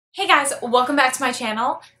Hey guys, welcome back to my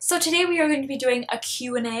channel. So today we are going to be doing a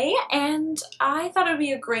Q&A, and I thought it would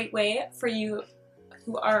be a great way for you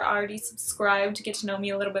who are already subscribed to get to know me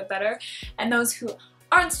a little bit better, and those who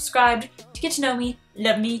aren't subscribed to get to know me,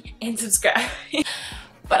 love me, and subscribe.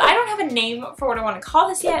 But I don't have a name for what I want to call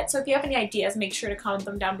this yet, so if you have any ideas, make sure to comment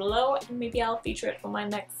them down below, and maybe I'll feature it on my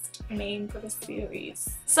next name for the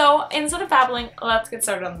series. So instead of babbling, let's get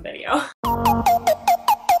started on the video.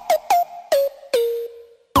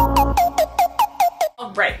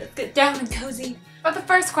 Alright, let's get down and cozy. For the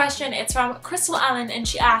first question, it's from Crystal Allen, and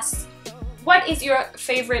she asks, what is your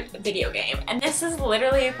favorite video game? And this is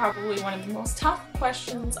literally probably one of the most tough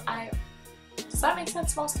questions Does that make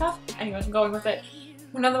sense? Most tough? Anyways, I'm going with it.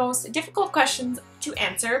 One of the most difficult questions to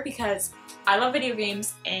answer because I love video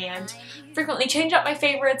games and frequently change up my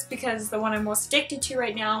favorites because the one I'm most addicted to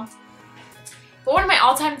right now. But one of my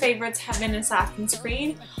all-time favorites have been Assassin's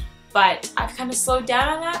Creed. But I've kind of slowed down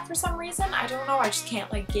on that for some reason. I don't know, I just can't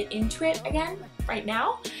like get into it again right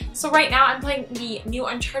now. So right now I'm playing the new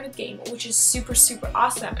Uncharted game, which is super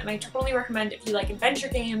awesome, and I totally recommend if you like adventure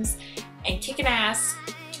games and kicking ass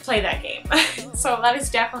to play that game. So that is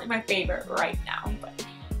definitely my favorite right now, but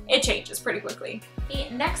it changes pretty quickly. The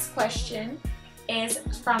next question is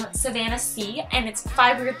from Savannah C, and it's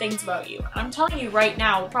 5 weird things about you. And I'm telling you right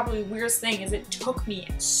now, probably the weirdest thing is it took me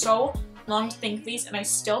so long to think of these, and I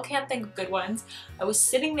still can't think of good ones. I was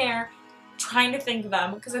sitting there trying to think of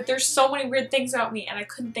them because there's so many weird things about me and I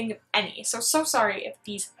couldn't think of any. So sorry if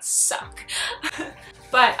these suck.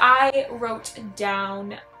 But I wrote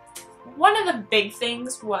down one of the big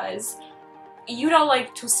things was you don't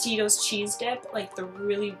like Tostitos cheese dip, like the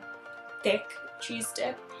really thick cheese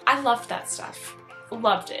dip. I loved that stuff.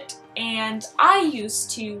 Loved it. And I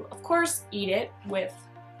used to, of course, eat it with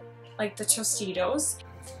like the Tostitos.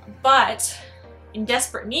 But in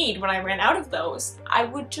desperate need, when I ran out of those, I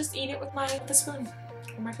would just eat it with the spoon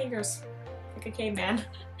or my fingers, like a caveman.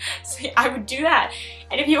 So I would do that.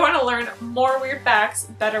 And if you want to learn more weird facts,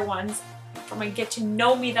 better ones, from a get to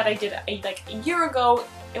know me that I did like a year ago,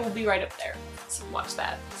 it will be right up there. So watch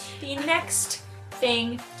that. The next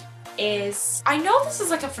thing is, I know this is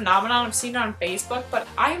like a phenomenon, I've seen it on Facebook, but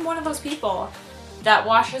I am one of those people that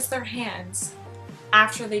washes their hands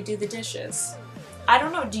after they do the dishes. I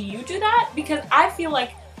don't know, do you do that? Because I feel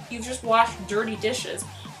like you've just washed dirty dishes,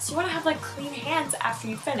 so you want to have like clean hands after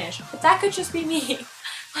you finish. But that could just be me.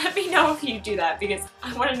 Let me know if you do that because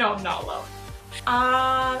I want to know I'm not alone.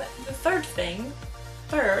 The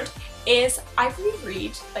third is I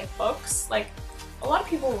reread like books. Like a lot of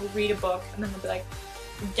people will read a book and then they'll be like,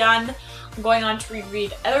 I'm done, I'm going on to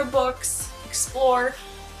reread other books, explore.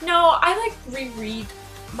 No, I like reread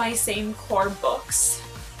my same core books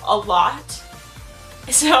a lot.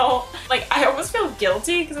 So, like, I almost feel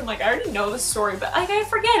guilty because I'm like, I already know the story, but like, I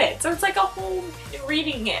forget it. So it's like a whole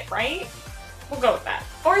reading it, right? We'll go with that.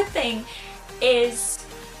 Fourth thing is,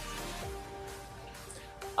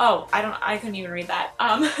 oh, I couldn't even read that.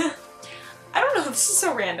 I don't know, this is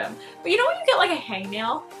so random, but you know when you get like a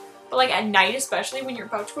hangnail, but like at night, especially when you're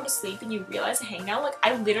about to go to sleep and you realize a hangnail, like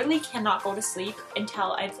I literally cannot go to sleep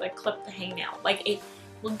until I've like clipped the hangnail. Like it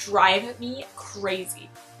will drive me crazy.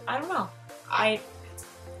 I don't know. I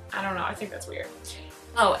don't know, I think that's weird.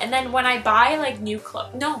 Oh, and then when I buy like new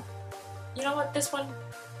clothes, no, you know what, this one,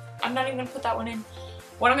 I'm not even gonna put that one in.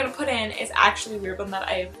 What I'm gonna put in is actually a weird one that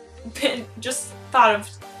I've just thought of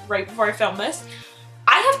right before I filmed this.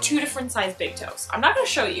 I have 2 different size big toes. I'm not gonna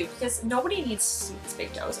show you because nobody needs to see these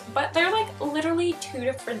big toes, but they're like literally 2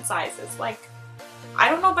 different sizes. Like, I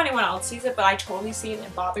don't know if anyone else sees it, but I totally see it and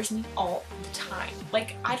it bothers me all the time.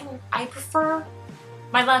 Like, I prefer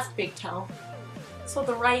my left big toe. So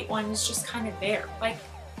the right one is just kind of there. Like,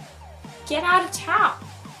 get out of town.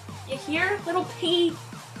 You hear, little piggy?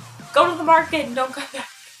 Go to the market and don't come back.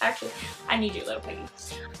 Actually, I need you, little piggy.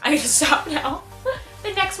 I need to stop now.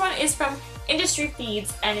 The next one is from Industry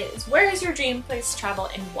Feeds, and it is, where is your dream place to travel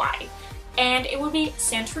and why? And it would be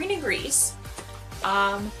Santorini, Greece,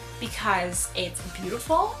 because it's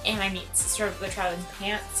beautiful, and I mean, it's sort of the traveling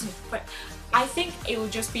pants, but I think it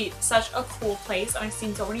would just be such a cool place, and I've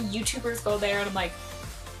seen so many YouTubers go there, and I'm like,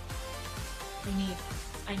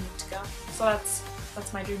 I need to go. So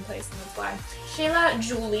that's my dream place, and that's why. Shayla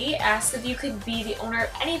Julie asked if you could be the owner of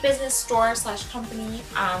any business, store / company,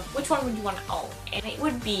 which one would you want to own? And it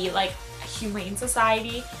would be like a humane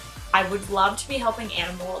society. I would love to be helping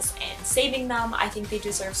animals and saving them. I think they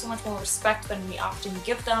deserve so much more respect than we often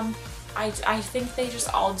give them. I think they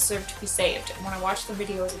just all deserve to be saved. And when I watch the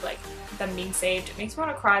videos of like them being saved, it makes me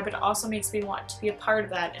want to cry, but it also makes me want to be a part of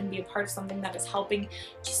that and be a part of something that is helping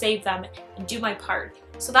to save them and do my part.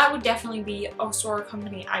 So that would definitely be a store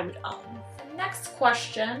company I would own. The next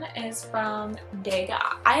question is from Dega.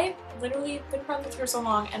 I've literally been friends with her so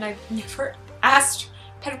long and I've never asked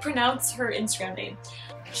how to pronounce her Instagram name.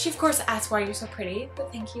 She of course asked why you're so pretty,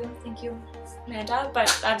 but thank you, Amanda,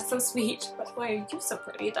 but that's so sweet. But why are you so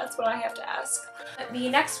pretty? That's what I have to ask. The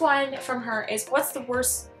next one from her is, what's the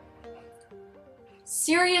worst?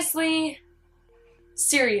 Seriously,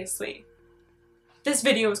 this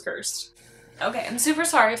video is cursed. Okay, I'm super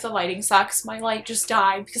sorry if the lighting sucks. My light just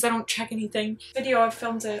died because I don't check anything. Video, I've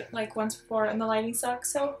filmed it like once before and the lighting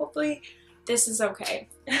sucks, so hopefully this is okay.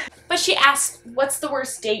 But she asked, what's the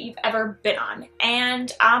worst date you've ever been on?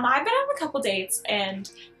 And I've been on a couple dates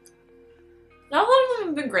and not a lot of them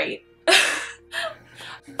have been great.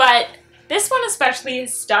 But this one especially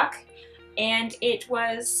is stuck, and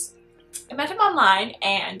I met him online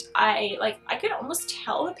and I could almost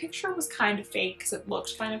tell the picture was kind of fake because it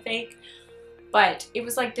looked kind of fake. But it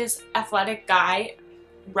was like this athletic guy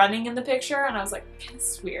running in the picture and I was like,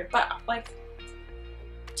 this is weird. But like,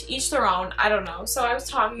 to each their own, I don't know. So I was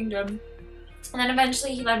talking to him and then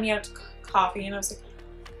eventually he led me out to coffee and I was like,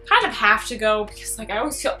 kind of have to go because like I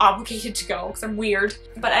always feel obligated to go because I'm weird.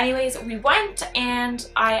 But anyways, we went and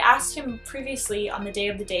I asked him previously on the day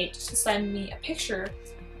of the date to send me a picture.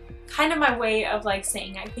 Kind of my way of like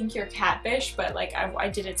saying I think you're a catfish, but like I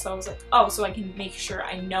did it so I was like, oh, so I can make sure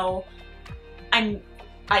I know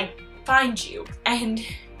I find you. And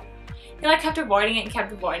he like kept avoiding it and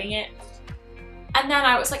kept avoiding it. And then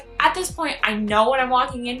I was like, at this point I know what I'm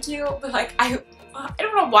walking into, but like I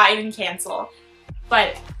don't know why I didn't cancel.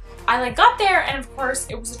 But I like got there and of course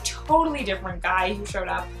it was a totally different guy who showed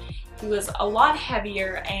up. He was a lot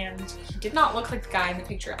heavier and he did not look like the guy in the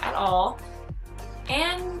picture at all.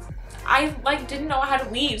 And I like didn't know how to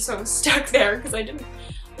leave, so I was stuck there because it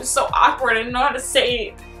was so awkward. I didn't know how to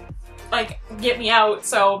say like get me out,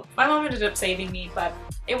 so my mom ended up saving me, but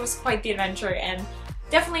it was quite the adventure and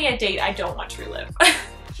definitely a date I don't want to relive.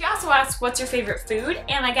 She also asked, what's your favorite food?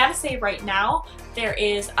 And I gotta say right now there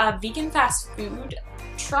is a vegan fast food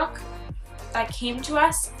truck that came to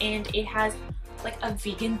us and it has like a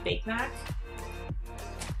vegan Big Mac.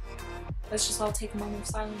 Let's just all take a moment of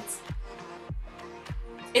silence.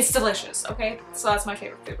 It's delicious, okay? So that's my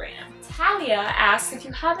favorite food right now. Talia asks if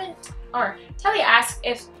you haven't, or Talia asks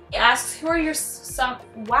who are your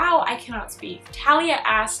wow, I cannot speak. Talia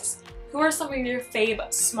asks, who are some of your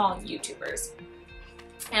fave small YouTubers?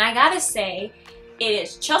 And I gotta say, it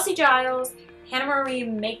is Chelsea Giles, Hannah Marie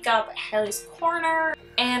Makeup, Harley's Corner,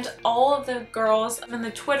 and all of the girls I'm in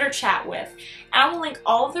the Twitter chat with. And I will link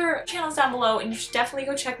all of their channels down below and you should definitely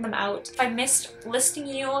go check them out. If I missed listing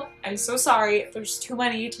you, I'm so sorry. There's too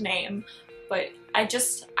many to name. But I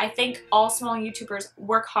think all small YouTubers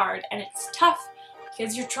work hard and it's tough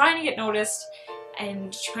because you're trying to get noticed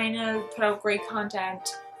and trying to put out great content.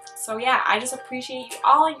 So yeah, I just appreciate you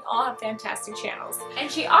all, and you all have fantastic channels.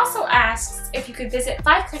 And she also asks, if you could visit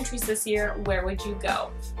 5 countries this year, where would you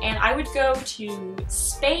go? And I would go to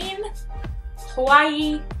Spain,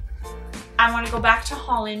 Hawaii, I want to go back to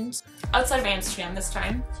Holland, outside of Amsterdam this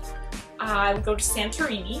time. I would go to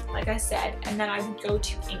Santorini, like I said, and then I would go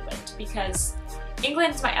to England because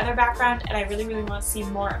England's my other background and I really, really want to see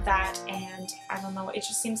more of that, and I don't know, it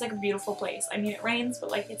just seems like a beautiful place. I mean, it rains,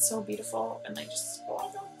 but like it's so beautiful and I just,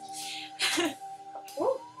 oh,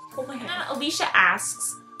 oh, hold my hand. Alicia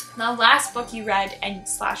asks, the last book you read and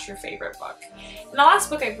 / your favorite book. And the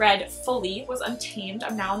last book I read fully was Untamed.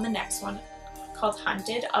 I'm now on the next one called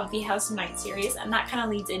Hunted of the House of Night series, and that kind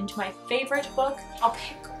of leads into my favorite book. I'll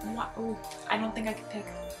pick one. Ooh, I don't think I could pick.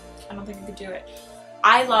 I don't think I could do it.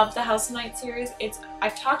 I love the House of Night series.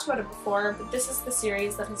 I've talked about it before, but this is the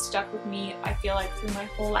series that has stuck with me, I feel like, through my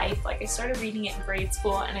whole life. Like, I started reading it in grade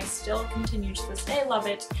school and I still continue to this day. I love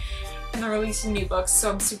it. And they're releasing new books, so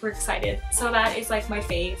I'm super excited. So that is like my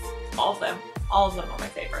fave. All of them. All of them are my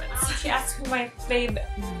favorites. She asked who my favorite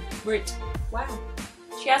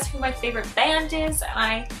She asked who my favorite band is,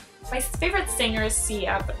 and my favorite singer is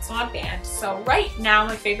Sia, but it's not a band. So right now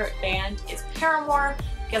my favorite band is Paramore,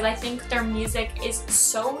 because I think their music is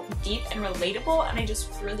so deep and relatable, and I just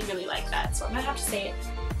really, really like that. So I'm gonna have to say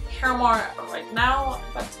Paramore right now,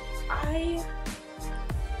 but I've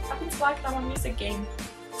been slacking on my music game.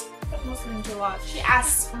 I've been listening to a lot. She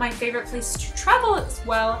asks my favorite place to travel as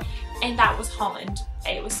well, and that was Holland.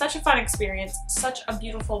 It was such a fun experience, such a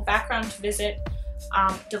beautiful background to visit,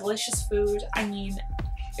 delicious food. I mean,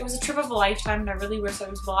 it was a trip of a lifetime, and I really wish I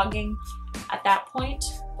was vlogging at that point,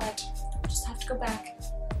 but I just have to go back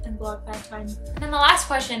and vlog that time. And then the last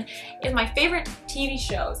question is my favorite TV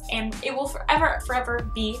shows, and it will forever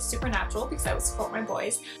be Supernatural because I will support my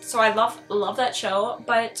boys. So I love that show,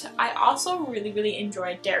 but I also really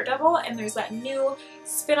enjoyed Daredevil, and there's that new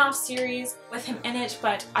spin-off series with him in it,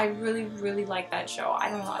 but I really like that show. I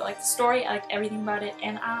don't know, I like the story, I like everything about it,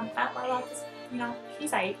 and Matt Murdock is, you know,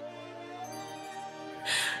 he's aight.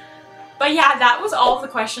 But yeah, that was all of the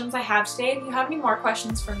questions I have today. If you have any more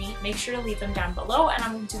questions for me, make sure to leave them down below, and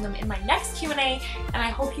I will do them in my next Q&A. And I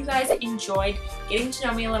hope you guys enjoyed getting to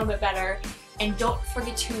know me a little bit better. And don't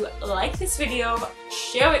forget to like this video,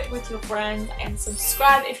 share it with your friends, and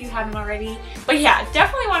subscribe if you haven't already. But yeah,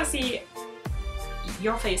 definitely want to see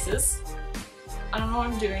your faces. I don't know what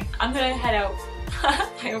I'm doing. I'm gonna head out.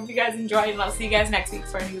 I hope you guys enjoyed, and I'll see you guys next week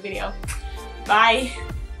for a new video. Bye!